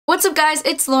What's up guys,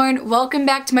 it's Lauren. Welcome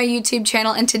back to my YouTube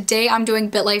channel and today I'm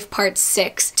doing Bitlife Part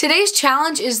 6. Today's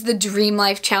challenge is the Dream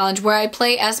Life Challenge where I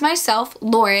play as myself,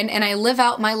 Lauren, and I live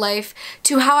out my life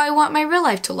to how I want my real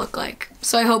life to look like.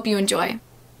 So I hope you enjoy.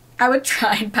 I would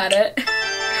try and pet it.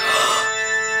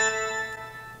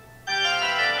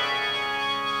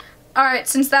 Alright,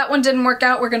 since that one didn't work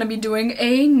out, we're gonna be doing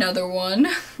another one.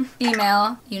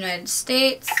 Email, United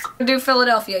States. We'll do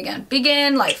Philadelphia again.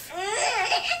 Begin life.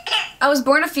 I was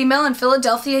born a female in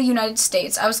Philadelphia, United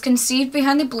States. I was conceived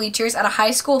behind the bleachers at a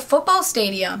high school football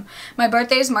stadium. My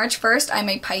birthday is March 1st. I'm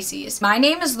a Pisces. My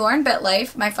name is Lauren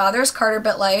Bitlife. My father is Carter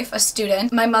Bitlife, a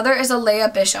student. My mother is Alea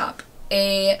Bishop,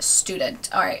 a student.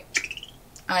 Alright.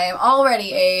 I am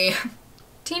already a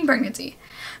teen pregnancy.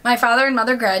 My father and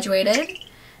mother graduated.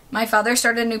 My father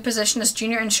started a new position as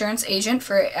junior insurance agent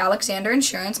for Alexander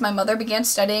Insurance. My mother began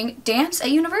studying dance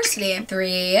at university.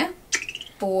 3,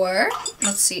 4,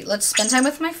 let's see, let's spend time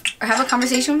with have a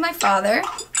conversation with my father,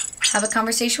 have a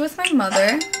conversation with my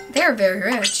mother. They are very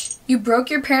rich. You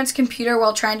broke your parents' computer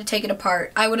while trying to take it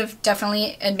apart. I would have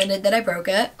definitely admitted that I broke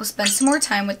it. We'll spend some more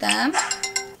time with them.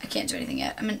 I can't do anything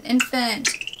yet. I'm an infant.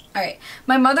 Alright.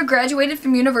 My mother graduated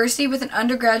from university with an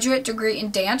undergraduate degree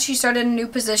in dance. She started a new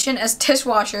position as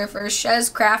dishwasher for Chez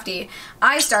Crafty.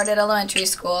 I started elementary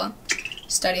school.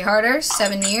 Study harder,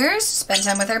 7 years. Spend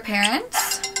time with our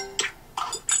parents.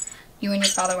 You and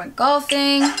your father went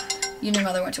golfing. You and your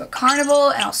mother went to a carnival,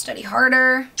 and I'll study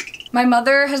harder. My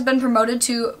mother has been promoted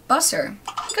to busser.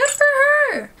 Good for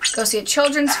her! Go see a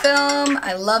children's film.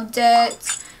 I loved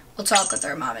it. We'll talk with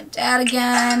our mom and dad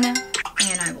again.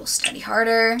 And I will study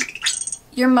harder.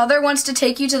 Your mother wants to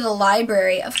take you to the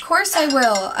library. Of course I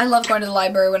will. I loved going to the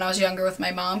library when I was younger with my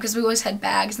mom because we always had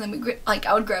bags and then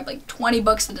I would grab like 20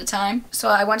 books at a time. So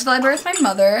I went to the library with my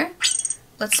mother.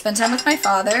 Let's spend time with my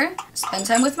father. Spend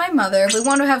time with my mother. We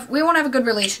want to have a good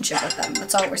relationship with them.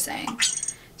 That's all we're saying.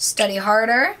 Study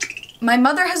harder. My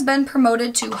mother has been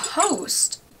promoted to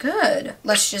host. Good.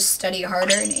 Let's just study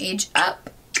harder and age up.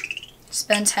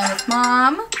 Spend time with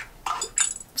mom.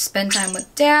 Spend time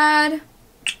with dad.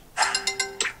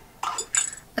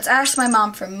 Let's ask my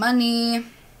mom for money.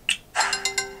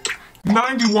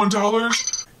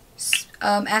 $91.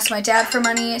 Ask my dad for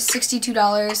money.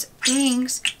 $62.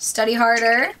 Thanks. Study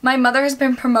harder. My mother has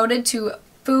been promoted to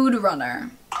food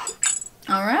runner.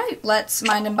 Alright, let's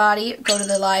mind and body. Go to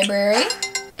the library.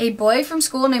 A boy from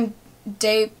school named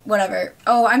Dave, whatever.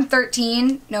 Oh, I'm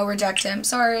 13. No, reject him.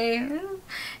 Sorry. And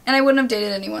I wouldn't have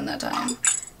dated anyone that time.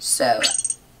 So,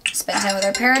 spend time with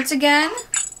our parents again.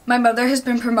 My mother has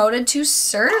been promoted to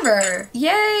server.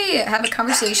 Yay! Have a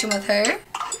conversation with her.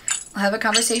 We'll have a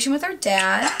conversation with our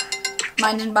dad.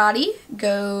 Mind and body.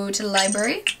 Go to the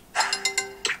library.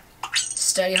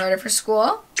 Study harder for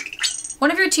school. One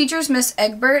of your teachers, Miss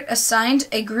Egbert, assigned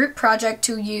a group project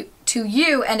to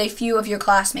you and a few of your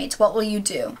classmates. What will you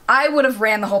do? I would have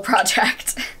ran the whole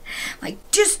project. Like,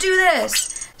 just do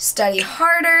this. Study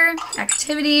harder.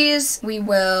 Activities. We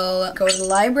will go to the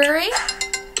library.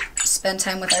 Spend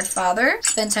time with our father.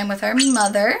 Spend time with our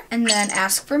mother. And then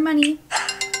ask for money.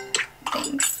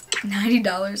 Thanks.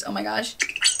 $90. Oh my gosh.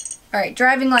 Alright,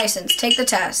 driving license. Take the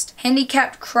test.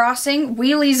 Handicapped crossing.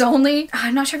 Wheelies only.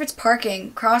 I'm not sure if it's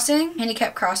parking. Crossing.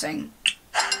 Handicapped crossing.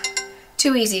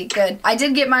 Too easy. Good. I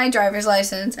did get my driver's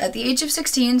license at the age of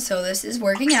 16, so this is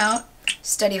working out.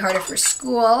 Study harder for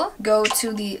school. Go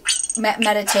to the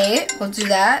meditate. We'll do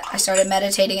that. I started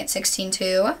meditating at 16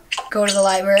 too. Go to the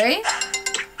library.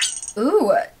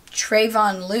 Ooh,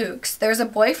 Trayvon Lukes. There's a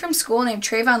boy from school named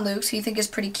Trayvon Lukes who you think is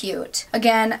pretty cute.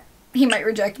 Again, he might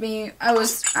reject me. I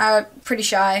was pretty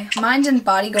shy. Mind and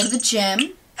body. Go to the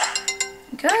gym.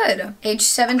 Good. Age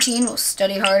 17, we'll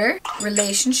study harder.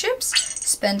 Relationships.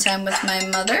 Spend time with my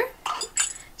mother.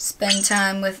 Spend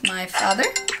time with my father.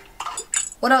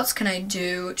 What else can I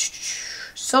do?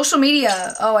 Social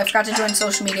media. Oh, I forgot to join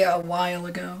social media a while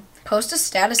ago. Post a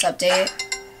status update.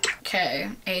 Okay.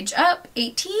 Age up.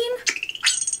 18.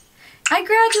 I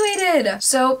graduated!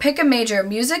 So pick a major.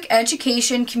 Music,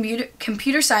 education,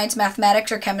 computer science,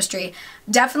 mathematics, or chemistry.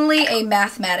 Definitely a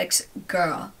mathematics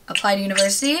girl. Apply to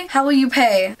university. How will you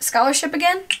pay? Scholarship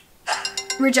again?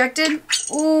 Rejected?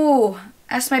 Ooh.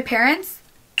 Ask my parents?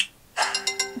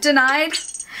 Denied?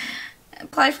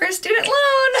 Apply for a student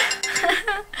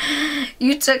loan.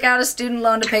 You took out a student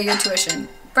loan to pay your tuition.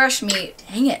 Fresh meat.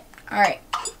 Dang it. Alright.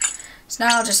 So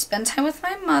now I'll just spend time with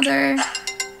my mother.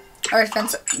 Or spend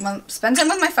time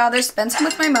with my father. Spend time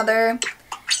with my mother.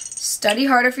 Study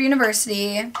harder for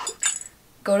university.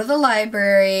 Go to the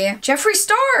library. Jeffree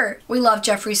Star! We love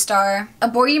Jeffree Star. A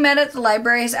boy you met at the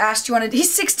library has asked you on it.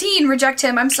 He's 16. Reject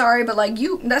him. I'm sorry, but like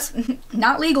that's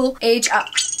not legal. Age up.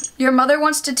 Your mother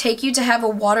wants to take you to have a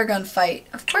water gun fight.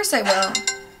 Of course I will.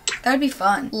 That would be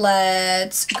fun.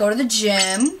 Let's go to the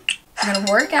gym. I'm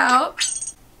gonna work out.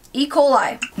 E.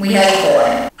 coli. We have E.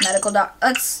 coli. Medical doc.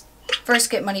 Let's first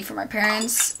get money from our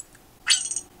parents.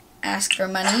 Ask for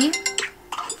money.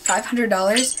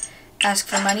 $500. Ask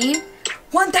for money.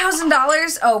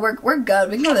 $1,000. Oh, we're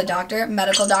good. We can go to the doctor.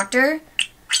 Medical doctor.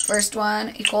 First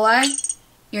one. E. coli.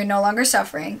 You're no longer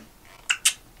suffering.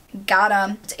 Got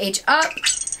him. Let's age up.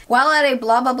 While at a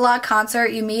blah blah blah concert,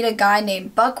 you meet a guy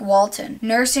named Buck Walton,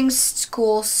 nursing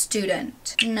school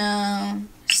student. No.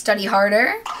 Study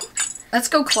harder. Let's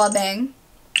go clubbing.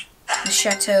 The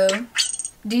Chateau.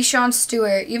 Deshaun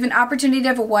Stewart. You have an opportunity to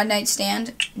have a one-night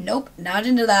stand. Nope, not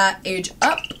into that. Age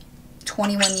up.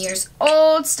 21 years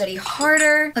old. Study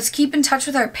harder. Let's keep in touch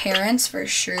with our parents for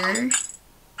sure.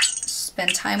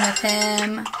 Spend time with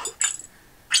him.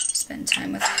 Spend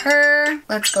time with her.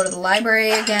 Let's go to the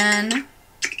library again.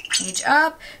 Age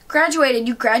up. Graduated.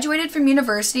 You graduated from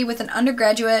university with an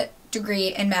undergraduate degree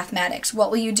in mathematics.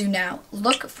 What will you do now?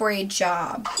 Look for a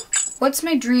job. What's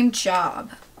my dream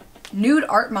job? Nude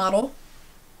art model.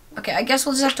 Okay, I guess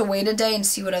we'll just have to wait a day and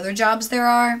see what other jobs there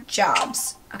are.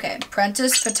 Jobs. Okay,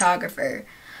 apprentice photographer.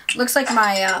 Looks like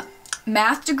my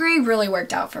math degree really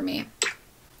worked out for me.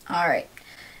 Alright.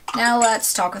 Now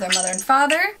let's talk with our mother and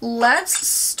father. Let's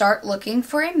start looking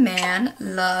for a man.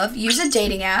 Love. Use a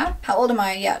dating app. How old am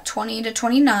I? Yeah, 20 to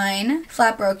 29.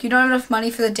 Flat broke. You don't have enough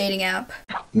money for the dating app.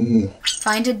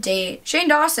 Find a date. Shane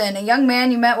Dawson, a young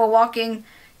man you met while walking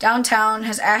downtown,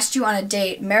 has asked you on a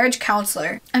date. Marriage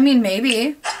counselor. I mean,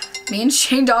 maybe. Me and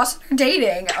Shane Dawson are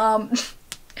dating.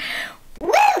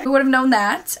 Who would have known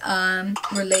that?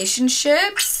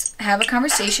 Relationships. Have a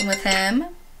conversation with him.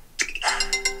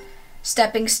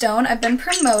 Stepping stone. I've been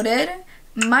promoted.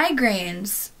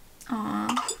 Migraines.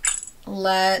 Aw.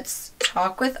 Let's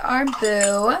talk with our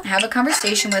boo. Have a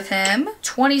conversation with him.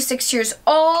 26 years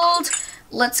old.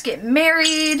 Let's get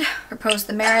married. Propose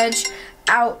the marriage.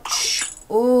 Ouch.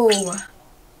 Ooh.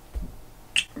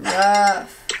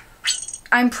 Rough.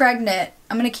 I'm pregnant.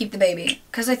 I'm gonna keep the baby.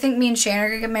 Because I think me and Shane are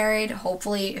gonna get married.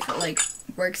 Hopefully, if it like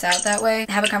works out that way.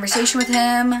 Have a conversation with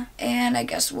him. And I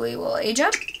guess we will age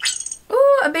up.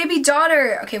 Ooh, a baby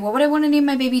daughter. Okay, what would I want to name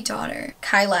my baby daughter?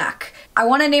 Kylac. I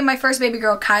want to name my first baby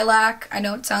girl Kylac. I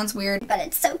know it sounds weird, but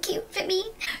it's so cute for me.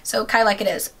 So Kylac it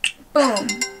is. Boom.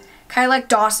 Kylac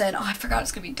Dawson. Oh, I forgot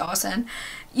it's going to be Dawson.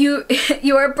 You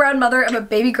are a proud mother of a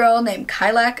baby girl named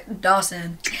Kylac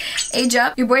Dawson. Age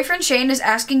up. Your boyfriend Shane is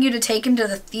asking you to take him to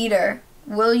the theater.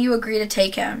 Will you agree to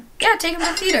take him? Yeah, take him to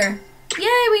the theater.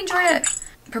 Yay, we enjoyed it.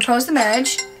 Propose the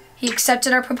marriage. He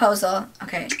accepted our proposal.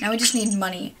 Okay, now we just need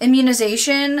money.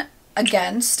 Immunization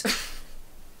against.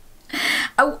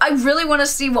 I really want to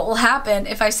see what will happen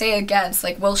if I say against.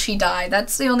 Like, will she die?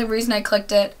 That's the only reason I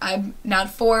clicked it. I'm not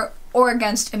for or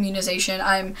against immunization.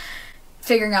 I'm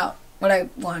figuring out what I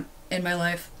want in my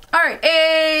life. Alright,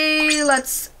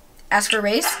 let's ask for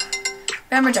race.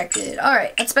 I'm rejected.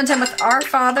 Alright, let's spend time with our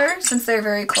father since they're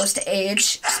very close to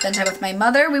age. Spend time with my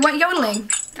mother. We went yodeling.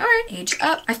 Alright, age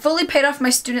up. I fully paid off my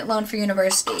student loan for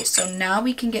university, so now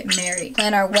we can get married.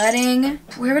 Plan our wedding.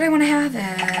 Where would I want to have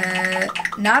it?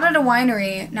 Not at a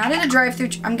winery. Not at a drive-thru.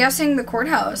 I'm guessing the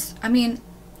courthouse. I mean,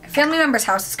 a family member's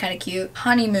house is kind of cute.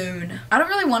 Honeymoon. I don't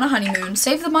really want a honeymoon.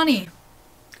 Save the money.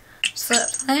 Slip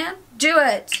plan? Do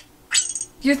it.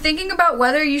 You're thinking about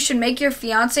whether you should make your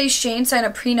fiancé Shane sign a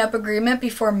prenup agreement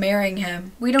before marrying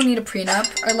him. We don't need a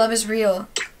prenup. Our love is real.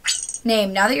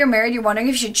 Name. Now that you're married, you're wondering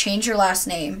if you should change your last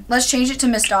name. Let's change it to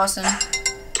Miss Dawson.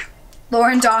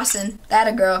 Lauren Dawson. That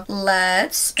a girl.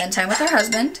 Let's spend time with our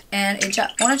husband and age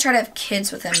up. I want to try to have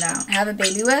kids with him now. Have a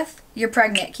baby with? You're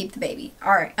pregnant. Keep the baby.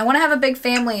 Alright. I want to have a big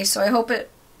family, so I hope it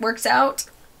works out.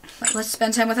 Let's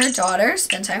spend time with our daughter.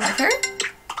 Spend time with her.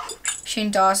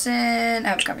 Shane Dawson,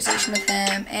 have a conversation with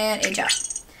him, and age up.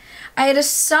 I had a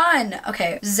son.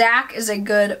 Okay, Zach is a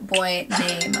good boy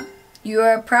name. You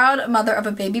are a proud mother of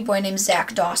a baby boy named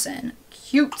Zach Dawson.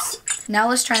 Cute. Now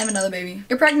let's try and have another baby.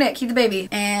 You're pregnant, keep the baby.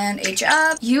 And age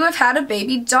up. You have had a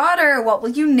baby daughter. What will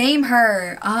you name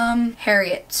her?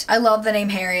 Harriet. I love the name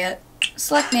Harriet.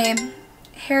 Select name.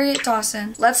 Harriet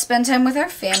Dawson. Let's spend time with our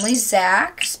family.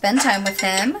 Zach, spend time with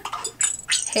him.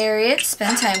 Harriet,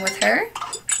 spend time with her.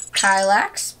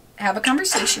 Kylax, have a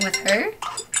conversation with her.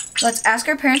 Let's ask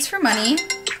our parents for money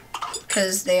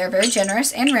because they are very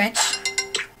generous and rich.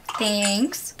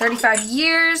 Thanks. 35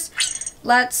 years.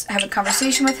 Let's have a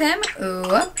conversation with him.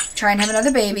 Ooh. Try and have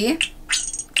another baby.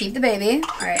 Keep the baby.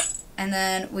 Alright. And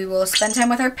then we will spend time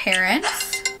with our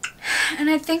parents.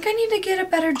 And I think I need to get a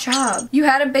better job. You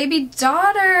had a baby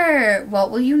daughter.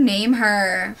 What will you name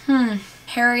her?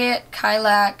 Harriet,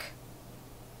 Kylack,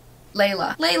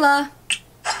 Layla. Layla.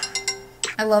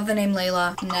 I love the name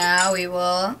Layla. Now we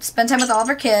will spend time with all of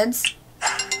our kids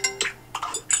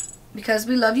because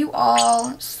we love you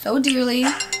all so dearly.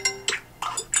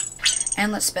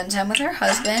 And let's spend time with our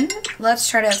husband. Let's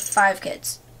try to have 5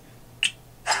 kids.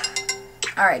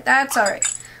 Alright, that's alright.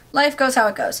 Life goes how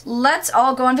it goes. Let's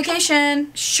all go on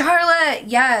vacation. Charlotte,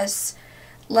 yes.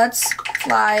 Let's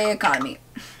fly economy.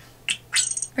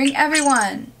 Bring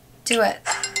everyone. Do it.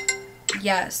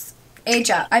 Yes. Age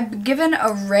up. I've been given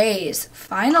a raise.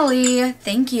 Finally.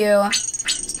 Thank you.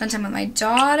 Spend time with my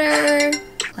daughter.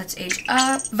 Let's age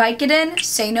up. Vicodin,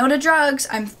 say no to drugs.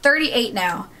 I'm 38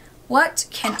 now. What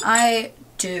can I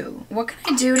do? What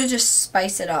can I do to just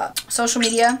spice it up? Social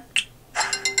media.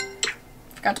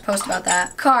 Forgot to post about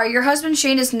that. Car. Your husband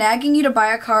Shane is nagging you to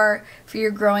buy a car for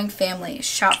your growing family.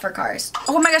 Shop for cars.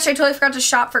 Oh my gosh, I totally forgot to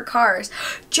shop for cars.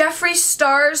 Jeffree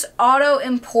Star's Auto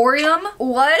Emporium.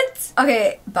 What?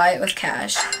 Okay, buy it with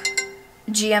cash.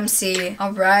 GMC.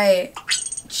 Alright.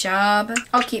 Job.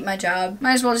 I'll keep my job.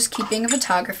 Might as well just keep being a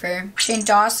photographer. Shane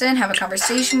Dawson, have a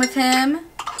conversation with him.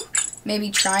 Maybe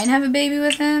try and have a baby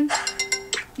with him.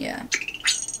 Yeah.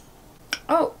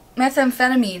 Oh,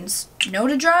 methamphetamines. No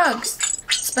to drugs.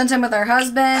 Spend time with our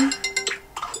husband.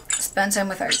 Spend time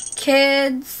with our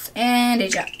kids. And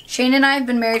age up. Shane and I have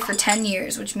been married for 10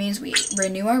 years, which means we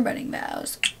renew our wedding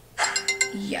vows.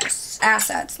 Yes.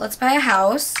 Assets. Let's buy a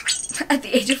house at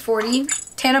the age of 40.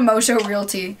 Tana Mojo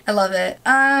Realty. I love it.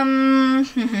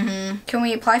 Can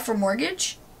we apply for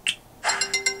mortgage?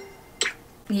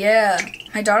 Yeah.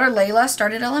 My daughter Layla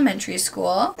started elementary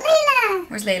school. Layla!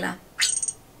 Where's Layla?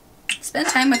 Spend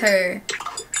time with her.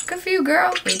 Good for you,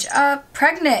 girl. Age up.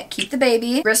 Pregnant. Keep the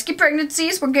baby. Risky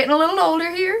pregnancies. We're getting a little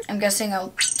older here. I'm guessing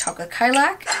I'll talk with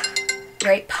Kylack.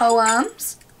 Write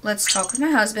poems. Let's talk with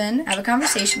my husband. Have a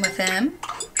conversation with him.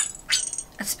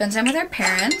 Let's spend time with our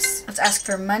parents. Let's ask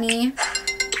for money.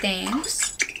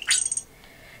 Thanks.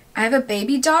 I have a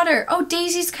baby daughter. Oh,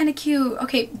 Daisy's kind of cute.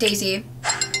 Okay, Daisy.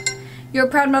 You're a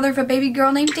proud mother of a baby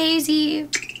girl named Daisy.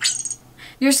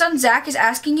 Your son Zach is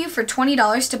asking you for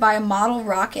 $20 to buy a model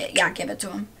rocket. Yeah, give it to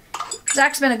him.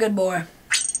 Zach's been a good boy.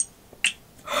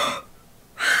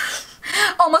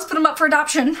 Almost put him up for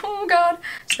adoption. Oh, God.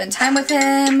 Spend time with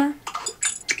him.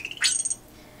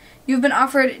 You've been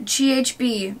offered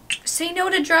GHB. Say no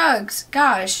to drugs.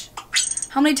 Gosh.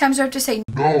 How many times do I have to say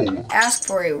no? Ask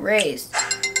for a raise.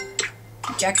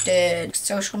 Rejected.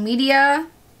 Social media.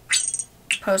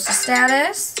 Post a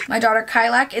status. My daughter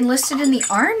Kylack enlisted in the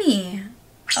army.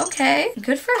 Okay,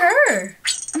 good for her.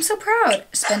 I'm so proud.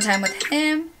 Spend time with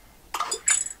him.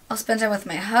 I'll spend time with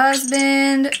my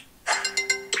husband.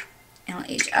 And I'll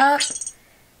age up.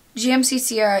 GMC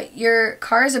Sierra, your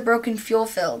car has a broken fuel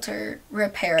filter.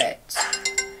 Repair it.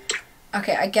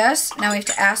 Okay, I guess now we have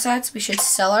to assets. We should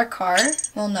sell our car.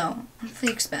 Well, no.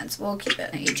 Monthly expense. We'll keep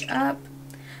it. Age up.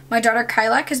 My daughter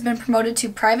Kylack has been promoted to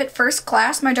private first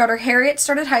class. My daughter Harriet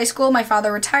started high school. My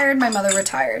father retired. My mother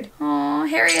retired. Aw,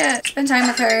 Harriet. Spend time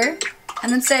with her.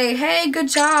 And then say, hey, good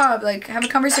job. Like, have a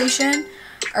conversation.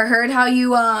 Or heard how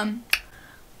you,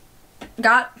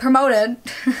 got promoted.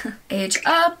 Age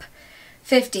up.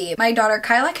 50. My daughter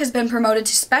Kylack has been promoted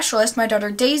to specialist. My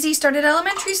daughter Daisy started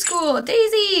elementary school.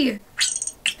 Daisy!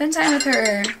 Spend time with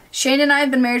her. Shane and I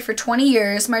have been married for 20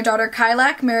 years. My daughter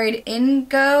Kylack married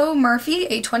Ingo Murphy,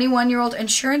 a 21-year-old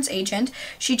insurance agent.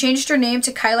 She changed her name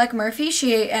to Kylack Murphy.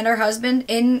 She and her husband,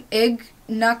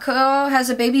 Ignako, has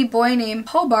a baby boy named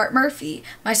Hobart Murphy.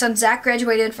 My son Zach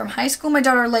graduated from high school. My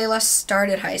daughter Layla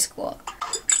started high school.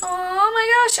 Oh my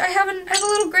gosh, I have a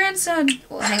little grandson.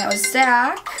 We'll hang out with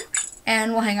Zach.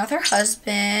 And we'll hang out with her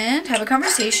husband, have a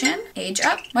conversation, age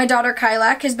up. My daughter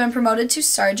Kylack has been promoted to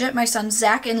sergeant. My son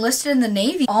Zach enlisted in the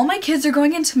Navy. All my kids are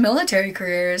going into military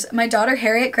careers. My daughter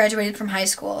Harriet graduated from high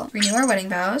school. Renew our wedding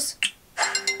vows.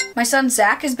 My son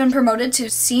Zach has been promoted to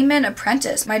seaman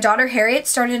apprentice. My daughter Harriet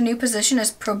started a new position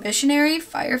as probationary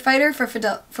firefighter for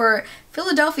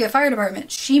Philadelphia Fire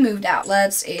Department. She moved out.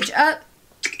 Let's age up.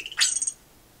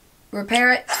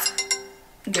 Repair it.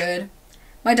 Good.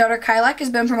 My daughter Kylack has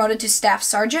been promoted to staff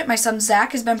sergeant. My son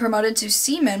Zach has been promoted to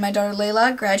seaman. My daughter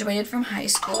Layla graduated from high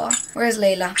school. Where is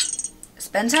Layla?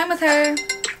 Spend time with her.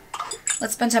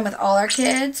 Let's spend time with all our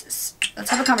kids.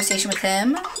 Let's have a conversation with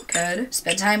him. Good.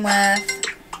 Spend time with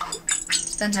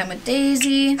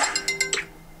Daisy.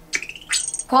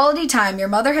 Quality time. Your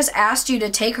mother has asked you to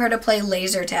take her to play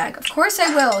laser tag. Of course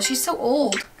I will. She's so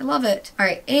old. I love it. All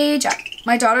right, age up.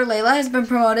 My daughter Layla has been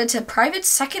promoted to private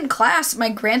second class. My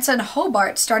grandson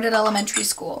Hobart started elementary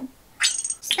school.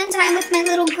 Spend time with my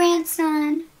little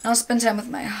grandson. I'll spend time with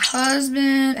my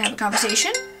husband. Have a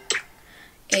conversation.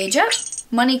 Age up.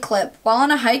 Money clip. While on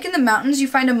a hike in the mountains, you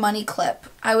find a money clip.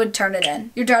 I would turn it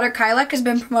in. Your daughter Kylek has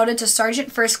been promoted to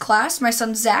Sergeant First Class. My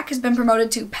son Zach has been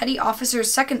promoted to Petty Officer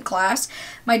Second Class.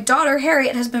 My daughter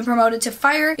Harriet has been promoted to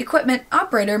Fire Equipment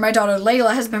Operator. My daughter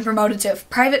Layla has been promoted to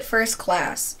Private First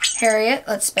Class. Harriet,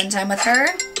 let's spend time with her.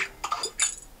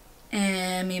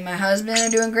 And me and my husband are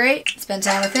doing great. Spend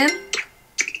time with him.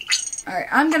 Alright,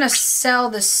 I'm gonna sell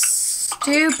this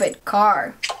stupid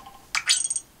car.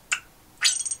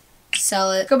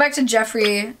 Sell it. Go back to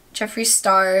Jeffree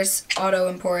Star's Auto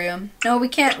Emporium. No, we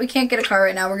can't get a car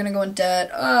right now. We're gonna go in debt.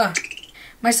 Ugh.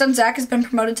 My son Zach has been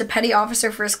promoted to Petty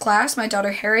Officer First Class. My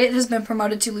daughter Harriet has been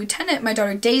promoted to Lieutenant. My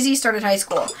daughter Daisy started high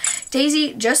school.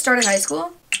 Daisy just started high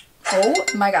school? Oh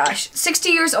my gosh. 60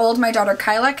 years old, my daughter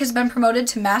Kylek has been promoted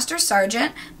to Master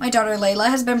Sergeant. My daughter Layla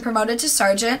has been promoted to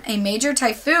Sergeant. A major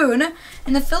typhoon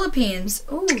in the Philippines.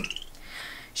 Ooh.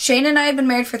 Shane and I have been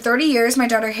married for 30 years. My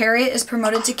daughter Harriet is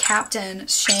promoted to Captain.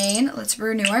 Shane, let's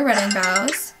renew our wedding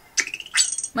vows.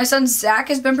 My son Zach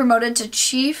has been promoted to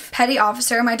Chief Petty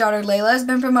Officer. My daughter Layla has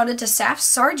been promoted to Staff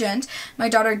Sergeant. My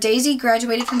daughter Daisy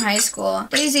graduated from high school.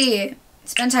 Daisy,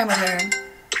 spend time with her.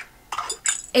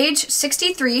 Age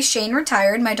 63, Shane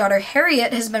retired. My daughter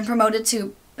Harriet has been promoted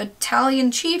to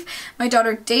Battalion Chief. My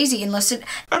daughter Daisy enlisted.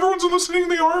 Everyone's enlisting in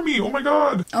the army. Oh my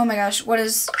god. Oh my gosh, what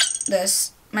is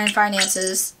this? My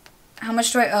finances. How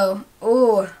much do I owe?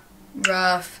 Oh,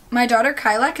 rough. My daughter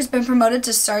Kylek has been promoted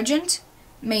to Sergeant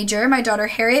Major. My daughter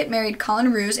Harriet married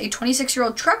Colin Ruse, a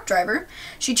 26-year-old truck driver.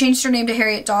 She changed her name to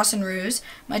Harriet Dawson Ruse.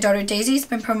 My daughter Daisy has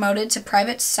been promoted to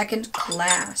Private Second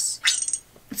Class.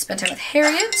 Let's spend time with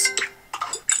Harriet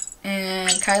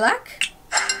and Kylek.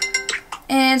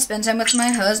 And spend time with my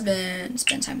husband.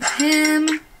 Spend time with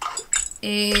him.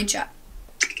 Age up.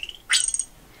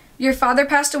 Your father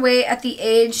passed away at the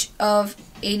age of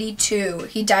 82.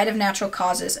 He died of natural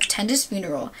causes. Attend his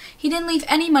funeral. He didn't leave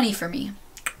any money for me.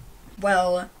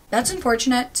 Well, that's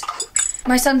unfortunate.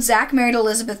 My son Zach married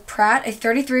Elizabeth Pratt, a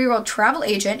 33-year-old travel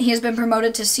agent. He has been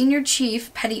promoted to Senior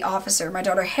Chief Petty Officer. My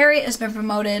daughter Harriet has been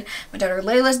promoted. My daughter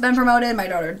Layla has been promoted. My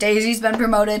daughter Daisy's been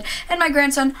promoted. And my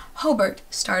grandson Hobart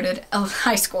started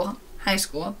high school.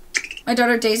 My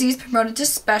daughter Daisy's promoted to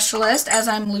Specialist as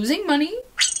I'm losing money.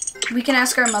 We can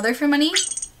ask our mother for money.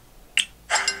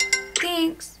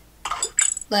 Thanks.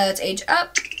 Let's age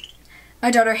up.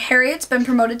 My daughter Harriet's been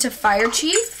promoted to Fire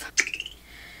Chief.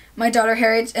 My daughter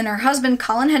Harriet and her husband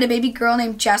Colin had a baby girl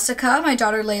named Jessica. My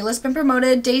daughter Layla's been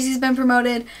promoted. Daisy's been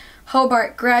promoted.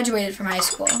 Hobart graduated from high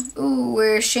school. Ooh,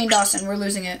 where's Shane Dawson? We're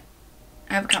losing it.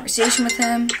 I have a conversation with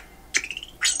him.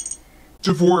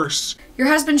 Divorce. Your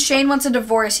husband Shane wants a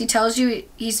divorce. He tells you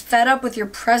he's fed up with your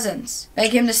presence.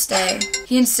 Beg him to stay.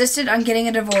 He insisted on getting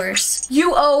a divorce.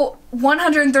 You owe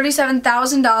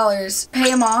 $137,000.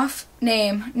 Pay him off.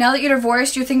 Name. Now that you're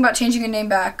divorced, you're thinking about changing your name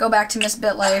back. Go back to Miss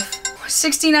Bitlife.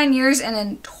 69 years and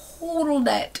in total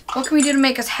debt. What can we do to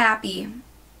make us happy?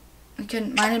 We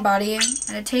can mind and body.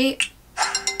 Meditate.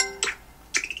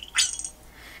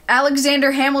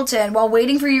 Alexander Hamilton. While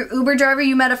waiting for your Uber driver,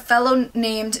 you met a fellow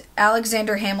named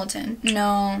Alexander Hamilton.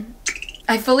 No.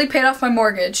 I fully paid off my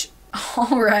mortgage.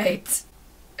 Alright.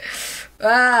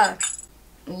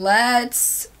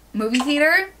 Let's movie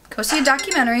theater. Go see a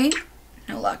documentary.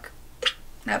 No luck.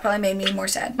 That probably made me more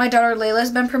sad. My daughter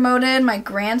Layla's been promoted. My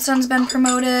grandson's been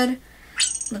promoted.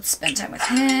 Let's spend time with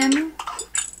him.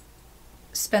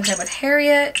 Spend time with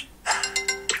Harriet.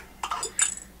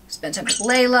 Spend time with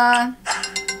Layla.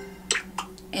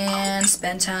 And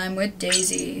spend time with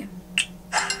Daisy.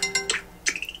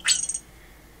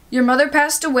 Your mother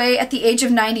passed away at the age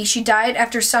of 90. She died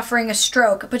after suffering a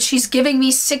stroke, but she's giving me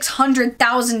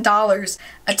 $600,000.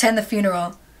 Attend the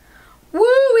funeral. Woo,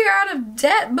 we are out of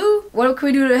debt, boo. What can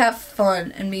we do to have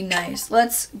fun and be nice?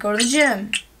 Let's go to the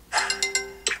gym.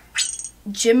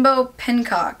 Jimbo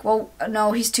Pincock. Well,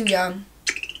 no, he's too young.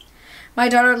 My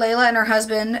daughter Layla and her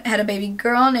husband had a baby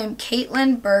girl named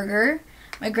Caitlin Berger.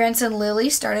 My granddaughter Lily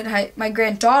started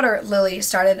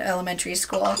elementary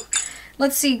school.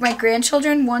 Let's see, my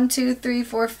grandchildren, 1, 2, 3,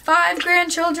 4, 5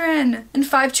 grandchildren and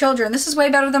 5 children. This is way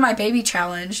better than my baby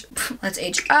challenge. Let's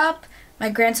age up. My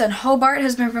grandson Hobart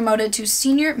has been promoted to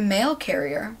senior mail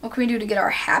carrier. What can we do to get our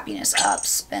happiness up?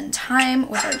 Spend time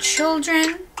with our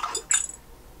children.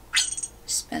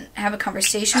 Have a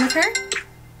conversation with her.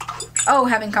 Oh,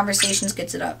 having conversations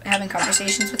gets it up. Having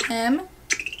conversations with him.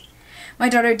 My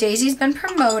daughter Daisy's been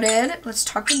promoted. Let's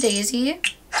talk to Daisy.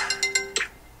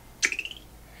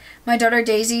 My daughter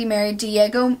Daisy married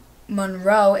Diego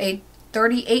Monroe, a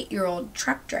 38-year-old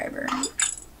truck driver.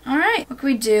 Alright, what can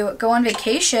we do? Go on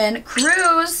vacation.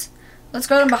 Cruise! Let's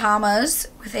go to Bahamas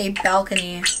with a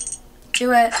balcony.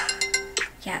 Do it.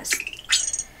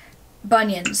 Yes.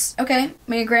 Bunions. Okay.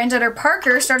 My granddaughter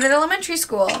Parker started elementary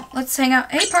school. Let's hang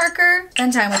out. Hey, Parker.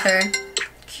 Spend time with her.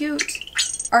 Cute.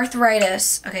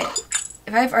 Arthritis. Okay.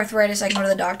 If I have arthritis, I can go to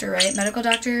the doctor, right? Medical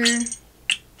doctor.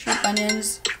 Treat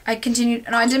bunions. I continued.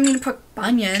 No, I didn't mean to put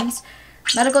bunions.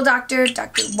 Medical doctor.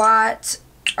 Dr. Watt.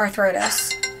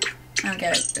 Arthritis. I don't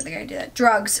get it. Don't think I do that.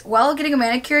 Drugs. While getting a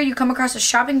manicure, you come across a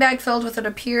shopping bag filled with what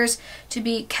appears to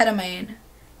be ketamine.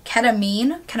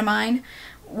 Ketamine?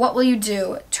 What will you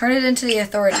do? Turn it into the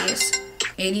authorities.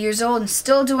 80 years old and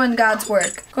still doing God's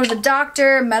work. Go to the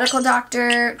doctor, medical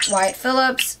doctor, Wyatt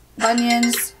Phillips,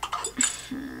 bunions.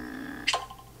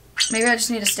 Maybe I just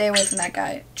need to stay away from that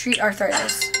guy. Treat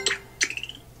arthritis.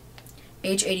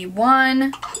 Age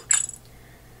 81.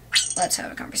 Let's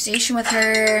have a conversation with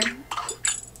her.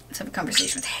 Let's have a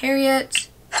conversation with Harriet.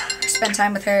 Spend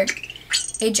time with her.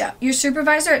 Age up. Your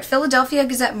supervisor at Philadelphia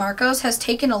Gazette Marcos has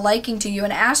taken a liking to you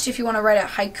and asked if you want to write out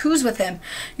haikus with him.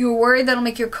 You are worried that'll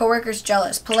make your coworkers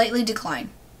jealous. Politely decline.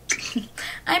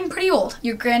 I'm pretty old.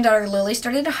 Your granddaughter Lily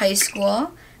started high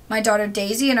school. My daughter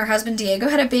Daisy and her husband Diego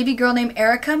had a baby girl named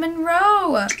Erica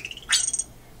Monroe.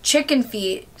 Chicken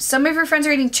feet. Some of your friends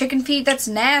are eating chicken feet. That's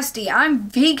nasty. I'm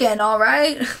vegan,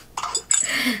 alright?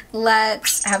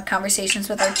 Let's have conversations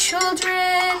with our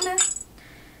children.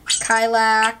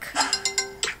 Kylak.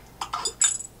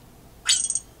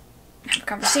 Have a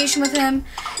conversation with him.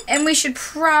 And we should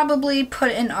probably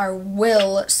put in our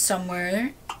will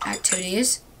somewhere.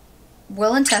 Activities.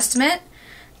 Will and testament.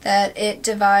 That it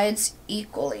divides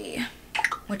equally.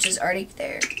 Which is already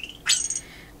there.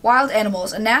 Wild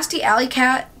animals. A nasty alley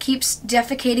cat keeps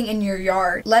defecating in your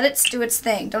yard. Let it do its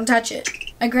thing. Don't touch it.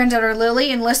 My granddaughter Lily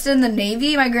enlisted in the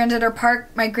Navy. My granddaughter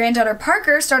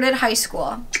Parker started high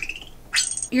school.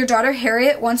 Your daughter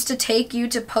Harriet wants to take you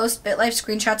to post Bitlife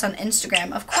screenshots on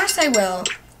Instagram. Of course I will.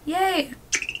 Yay.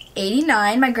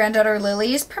 89. My granddaughter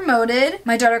Lily is promoted.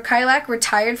 My daughter Kylak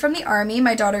retired from the army.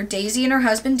 My daughter Daisy and her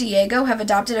husband Diego have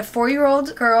adopted a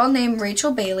 4-year-old girl named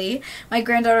Rachel Bailey. My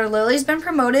granddaughter Lily's been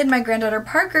promoted. My granddaughter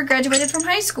Parker graduated from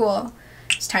high school.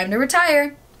 It's time to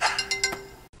retire.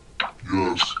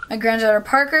 Yes. My granddaughter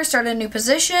Parker started a new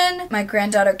position. My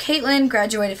granddaughter Caitlin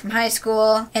graduated from high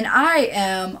school. And I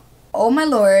am, oh my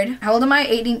lord, how old am I?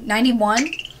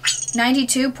 91?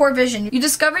 92, poor vision. You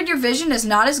discovered your vision is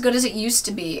not as good as it used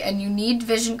to be, and you need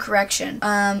vision correction.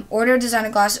 Order designer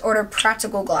glasses, order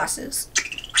practical glasses.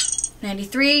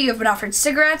 93, you have been offered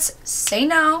cigarettes. Say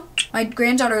no. My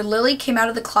granddaughter Lily came out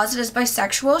of the closet as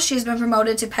bisexual. She has been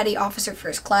promoted to petty officer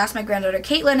first class. My granddaughter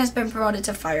Caitlin has been promoted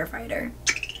to firefighter.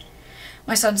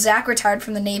 My son Zach retired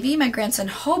from the Navy. My grandson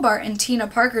Hobart and Tina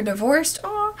Parker divorced.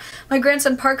 Aww. My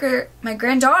granddaughter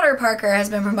Parker has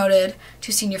been promoted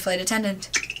to senior flight attendant.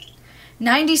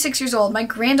 96 years old. My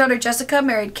granddaughter Jessica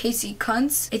married Casey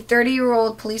Kuntz, a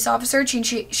 30-year-old police officer.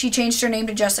 She changed her name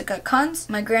to Jessica Kuntz.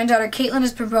 My granddaughter Caitlin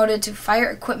is promoted to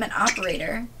fire equipment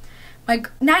operator.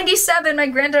 97, my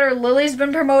granddaughter Lily's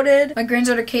been promoted. My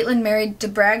granddaughter Caitlin married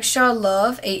DeBragshaw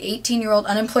Love, a 18-year-old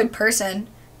unemployed person.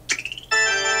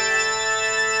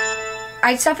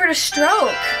 I suffered a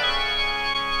stroke.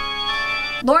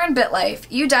 Lauren Bitlife,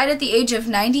 you died at the age of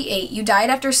 98. You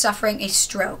died after suffering a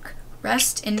stroke.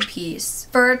 Rest in peace.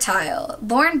 Fertile.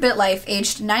 Lauren Bitlife,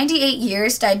 aged 98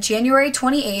 years, died January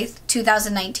 28th,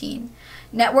 2019.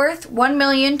 Net worth,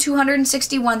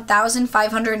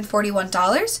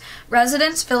 $1,261,541.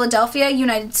 Residence, Philadelphia,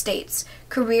 United States.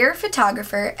 Career,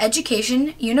 photographer.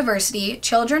 Education, university.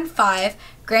 Children, 5.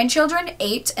 Grandchildren,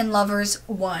 8. And lovers,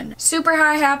 1. Super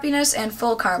high happiness and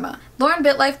full karma. Lauren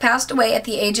Bitlife passed away at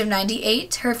the age of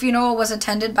 98. Her funeral was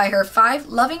attended by her 5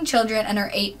 loving children and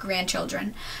her 8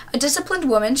 grandchildren. A disciplined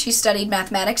woman, she studied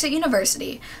mathematics at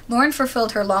university. Lauren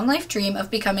fulfilled her long-life dream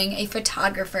of becoming a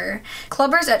photographer.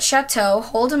 Clubbers at Chateau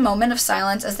hold a moment of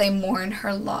silence as they mourn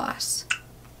her loss.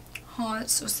 Oh,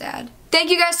 that's so sad. Thank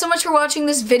you guys so much for watching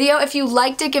this video. If you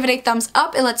liked it, give it a thumbs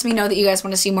up. It lets me know that you guys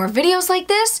want to see more videos like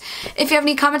this. If you have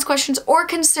any comments, questions, or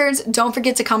concerns, don't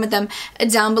forget to comment them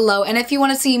down below. And if you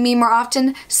want to see me more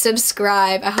often,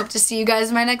 subscribe. I hope to see you guys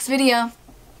in my next video.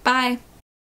 Bye.